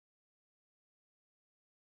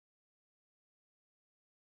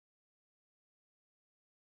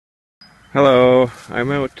Hello, I'm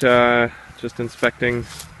out just inspecting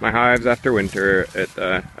my hives after winter. It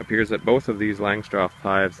appears that both of these Langstroth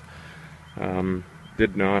hives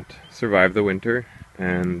did not survive the winter,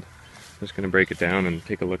 and I'm just going to break it down and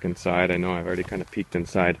take a look inside. I know I've already kind of peeked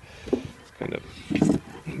inside. Kind of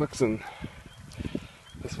looks in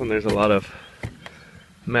this one, there's a lot of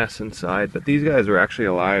mess inside, but these guys were actually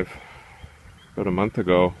alive about a month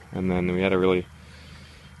ago, and then we had a really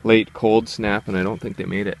late cold snap, and I don't think they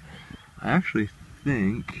made it. I actually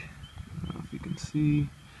think, I don't know if you can see,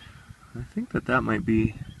 I think that might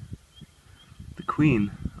be the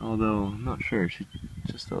queen, although I'm not sure. She's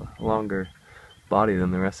just a longer body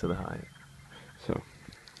than the rest of the hive. So,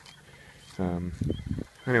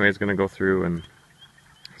 anyways, going to go through and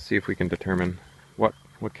see if we can determine what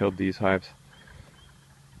killed these hives.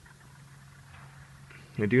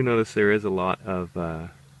 I do notice there is a lot of,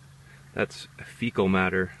 that's fecal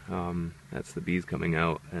matter, that's the bees coming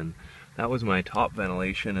out, and that was my top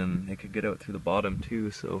ventilation, and they could get out through the bottom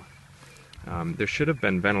too, so there should have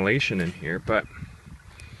been ventilation in here,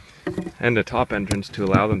 and a top entrance to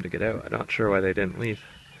allow them to get out. I'm not sure why they didn't leave.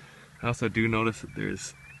 I also do notice that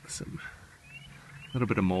there's a little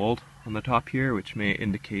bit of mold on the top here, which may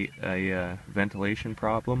indicate a ventilation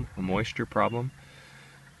problem, a moisture problem,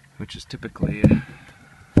 which is typically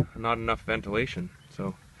not enough ventilation,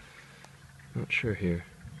 so not sure here.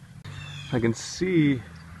 I can see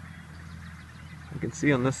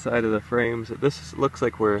on this side of the frames that this looks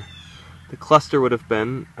like where the cluster would have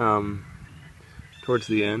been towards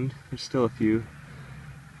the end. There's still a few.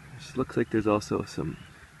 It looks like there's also some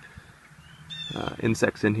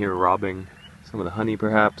insects in here robbing some of the honey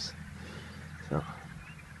perhaps. So,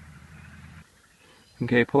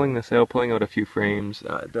 okay, pulling this out, pulling out a few frames,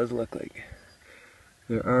 it does look like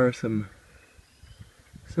there are some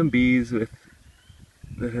bees that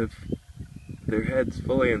have their heads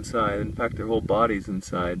fully inside, in fact their whole bodies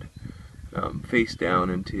inside, face down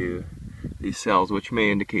into these cells, which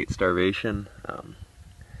may indicate starvation. A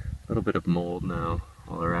little bit of mold now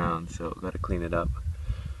all around, so I've got to clean it up.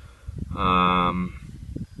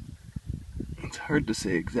 It's hard to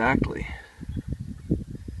say exactly,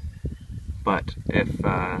 but if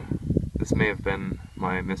this may have been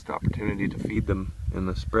my missed opportunity to feed them in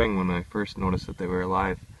the spring when I first noticed that they were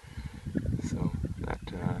alive, so that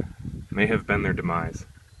may have been their demise.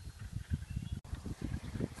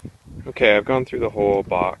 Okay, I've gone through the whole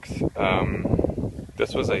box.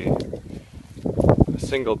 This was a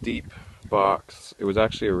single deep box. It was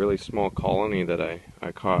actually a really small colony that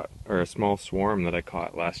I caught, or a small swarm that I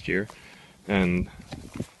caught last year. And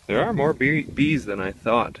there are more bees than I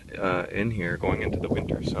thought in here going into the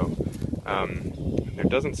winter, so there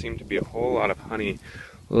doesn't seem to be a whole lot of honey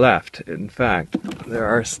left. In fact,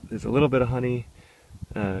 there's a little bit of honey,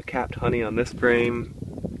 capped honey on this frame,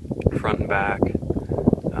 front and back.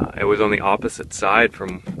 It was on the opposite side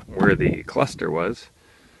from where the cluster was.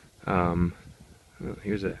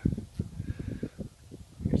 Here's a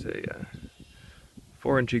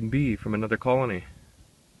foraging bee from another colony.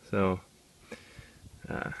 So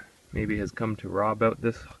maybe has come to rob out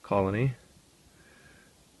this colony.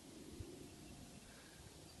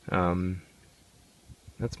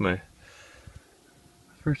 That's my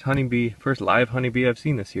first live honeybee I've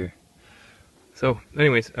seen this year. So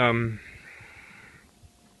anyways,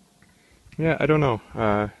 yeah, I don't know.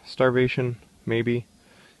 Starvation, maybe.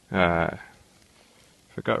 If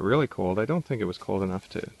it got really cold, I don't think it was cold enough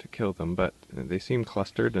to kill them, but they seem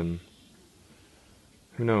clustered, and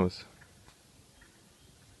who knows.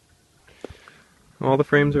 All the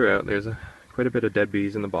frames are out. There's quite a bit of dead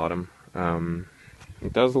bees in the bottom.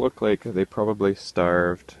 It does look like they probably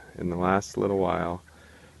starved in the last little while.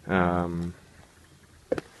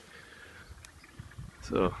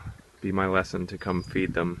 So, be my lesson to come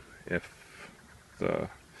feed them if the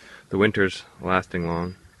winter's lasting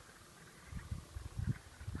long.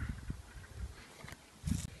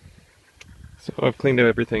 So I've cleaned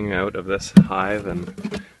everything out of this hive,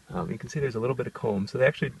 and you can see there's a little bit of comb. So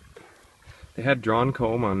they had drawn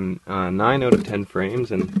comb on 9 out of 10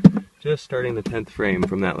 frames, and just starting the 10th frame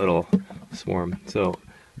from that little swarm. So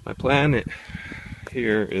my plan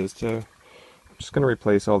here is I'm just going to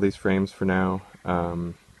replace all these frames for now,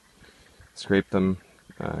 scrape them,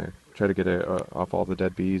 try to get off all the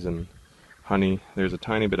dead bees and honey. There's a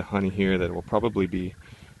tiny bit of honey here that will probably be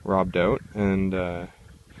robbed out, and I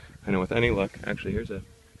know with any luck, actually you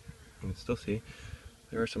can still see,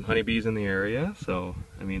 there are some honeybees in the area, so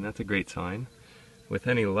I mean that's a great sign. With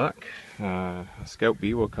any luck, a scout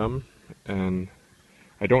bee will come, and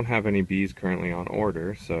I don't have any bees currently on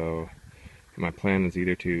order, so my plan is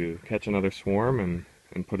either to catch another swarm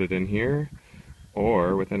and put it in here,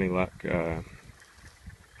 or with any luck,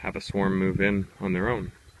 have a swarm move in on their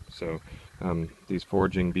own. So these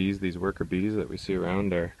foraging bees, these worker bees that we see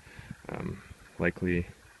around are likely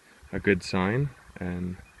a good sign,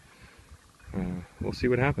 and we'll see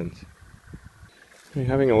what happens. Okay,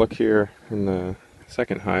 having a look here in the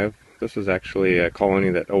second hive, this was actually a colony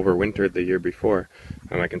that overwintered the year before.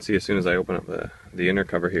 I can see as soon as I open up the inner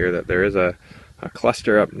cover here that there is a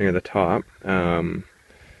cluster up near the top.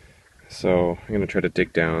 So I'm going to try to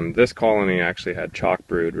dig down. This colony actually had chalk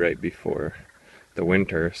brood right before the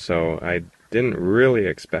winter, so I didn't really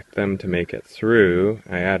expect them to make it through.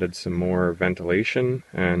 I added some more ventilation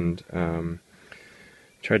and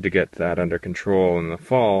tried to get that under control in the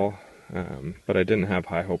fall, but I didn't have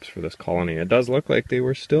high hopes for this colony. It does look like they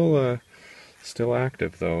were still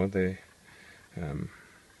active, though. They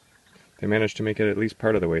managed to make it at least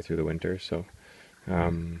part of the way through the winter, so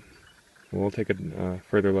we'll take a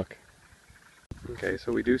further look. Okay,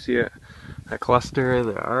 so we do see a cluster.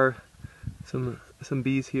 There are some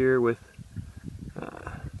bees here with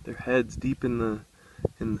their heads deep in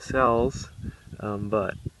the cells,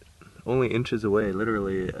 but only inches away,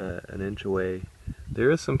 literally an inch away. There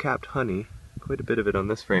is some capped honey, quite a bit of it on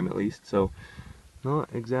this frame at least, so not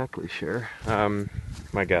exactly sure.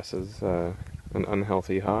 My guess is an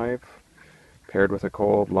unhealthy hive paired with a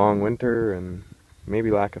cold, long winter and maybe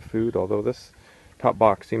lack of food, although this top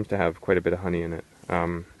box seems to have quite a bit of honey in it.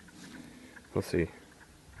 We'll see.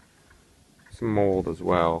 Some mold as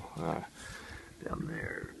well down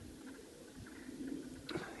there,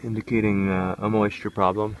 indicating a moisture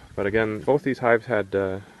problem. But again, both these hives had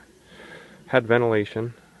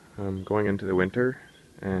ventilation going into the winter,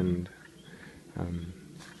 and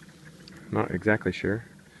not exactly sure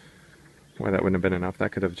why that wouldn't have been enough.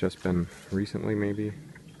 That could have just been recently, maybe.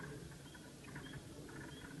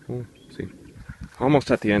 We'll see.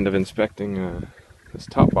 Almost at the end of inspecting this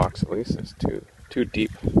top box, at least. There's two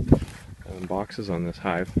deep boxes on this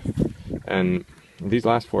hive, and these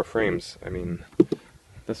last 4 frames, I mean,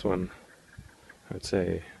 this one, I would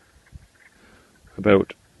say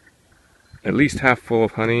about at least half full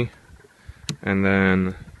of honey, and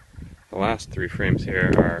then the last 3 frames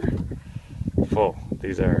here are full.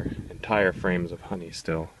 These are entire frames of honey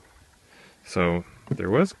still. So there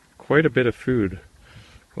was quite a bit of food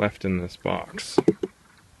left in this box.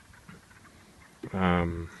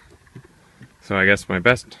 So I guess my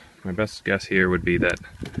best guess here would be that,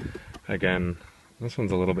 again, this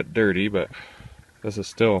one's a little bit dirty, but this is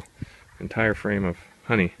still an entire frame of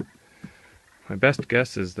honey. My best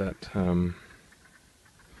guess is that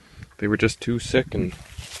they were just too sick and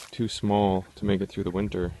too small to make it through the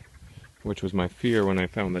winter, which was my fear when I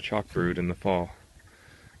found the chalk brood in the fall.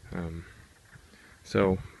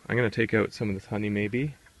 So I'm going to take out some of this honey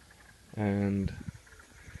maybe, and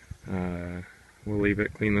we'll leave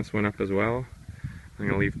it, clean this one up as well. I'm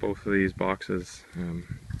going to leave both of these boxes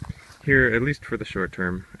here, at least for the short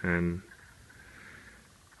term, and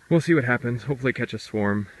we'll see what happens. Hopefully catch a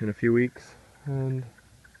swarm in a few weeks, and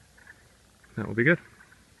that will be good.